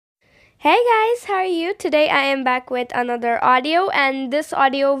Hey guys, how are you? Today I am back with another audio, and this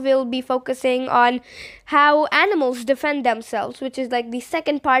audio will be focusing on how animals defend themselves, which is like the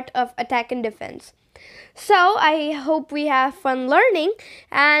second part of attack and defense. So I hope we have fun learning.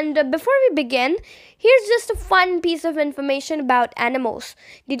 And before we begin, here's just a fun piece of information about animals.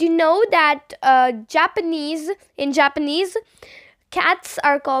 Did you know that in Japanese, cats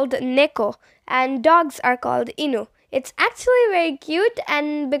are called neko and dogs are called inu? It's actually very cute,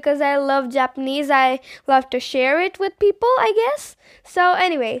 and because I love Japanese, I love to share it with people, I guess. So,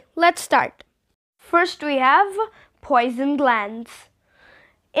 anyway, let's start. First, we have poison glands.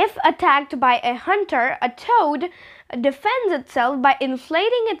 If attacked by a hunter, a toad defends itself by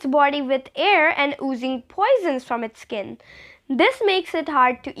inflating its body with air and oozing poisons from its skin. This makes it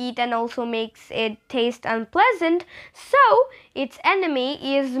hard to eat and also makes it taste unpleasant, so its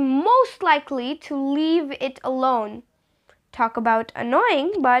enemy is most likely to leave it alone. Talk about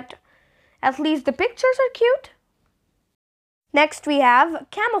annoying, but at least the pictures are cute. Next we have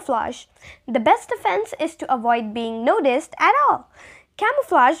camouflage. The best defense is to avoid being noticed at all.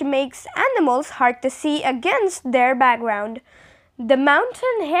 Camouflage makes animals hard to see against their background. The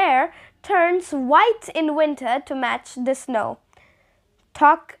mountain hare turns white in winter to match the snow.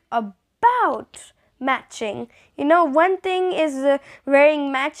 Talk about matching. You know, one thing is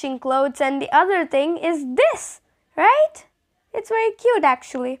wearing matching clothes and the other thing is this, right? It's very cute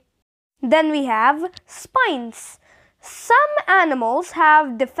actually. Then we have spines. Some animals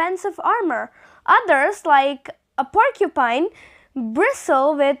have defensive armor. Others, like a porcupine,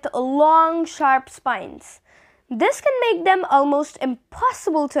 bristle with long, sharp spines. This can make them almost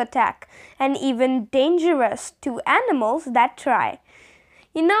impossible to attack and even dangerous to animals that try.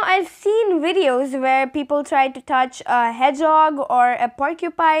 You know, I've seen videos where people try to touch a hedgehog or a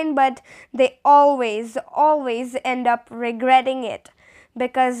porcupine, but they always end up regretting it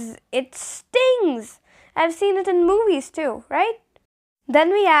because it stings. I've seen it in movies too, right?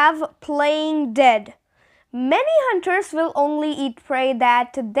 Then we have playing dead. Many hunters will only eat prey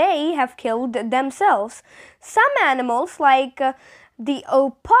that they have killed themselves. Some animals, like the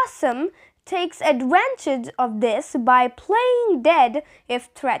opossum, takes advantage of this by playing dead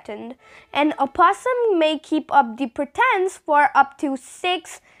if threatened. An opossum may keep up the pretense for up to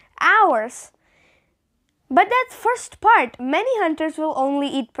 6 hours. But that's first part. Many hunters will only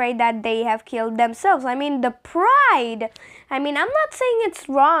eat prey that they have killed themselves. I mean, the pride. I'm not saying it's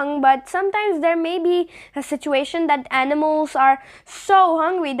wrong, but sometimes there may be a situation that animals are so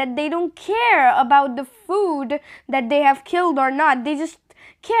hungry that they don't care about the food that they have killed or not. They just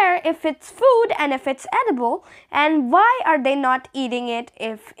care if it's food and if it's edible, and why are they not eating it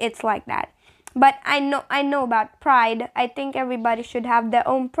if it's like that. But I know about pride. I think everybody should have their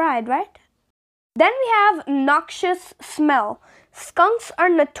own pride, right? Then we have noxious smell. Skunks are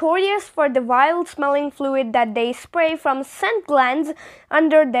notorious for the vile smelling fluid that they spray from scent glands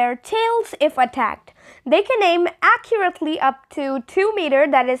under their tails if attacked. They can aim accurately up to 2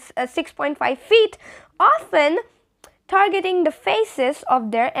 meters, that is 6.5 feet, often targeting the faces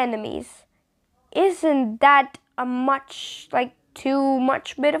of their enemies. Isn't that too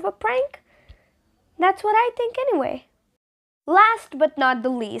much bit of a prank? That's what I think anyway. Last but not the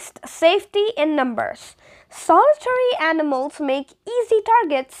least, safety in numbers. Solitary animals make easy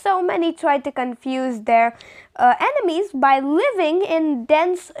targets, so many try to confuse their enemies by living in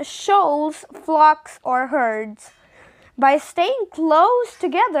dense shoals, flocks, or herds. By staying close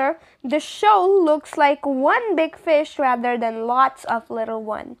together, the shoal looks like one big fish rather than lots of little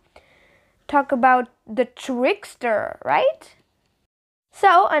ones. Talk about the trickster, right?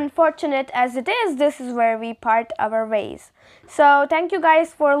 So, unfortunate as it is, this is where we part our ways. So, thank you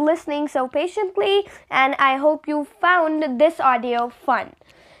guys for listening so patiently, and I hope you found this audio fun.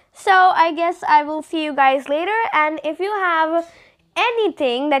 So, I guess I will see you guys later, and if you have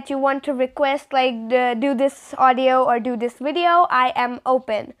anything that you want to request, like do this audio or do this video, I am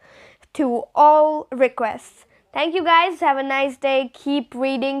open to all requests. Thank you guys. Have a nice day. Keep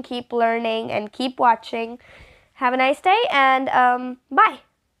reading, keep learning, and keep watching. Have a nice day, and bye.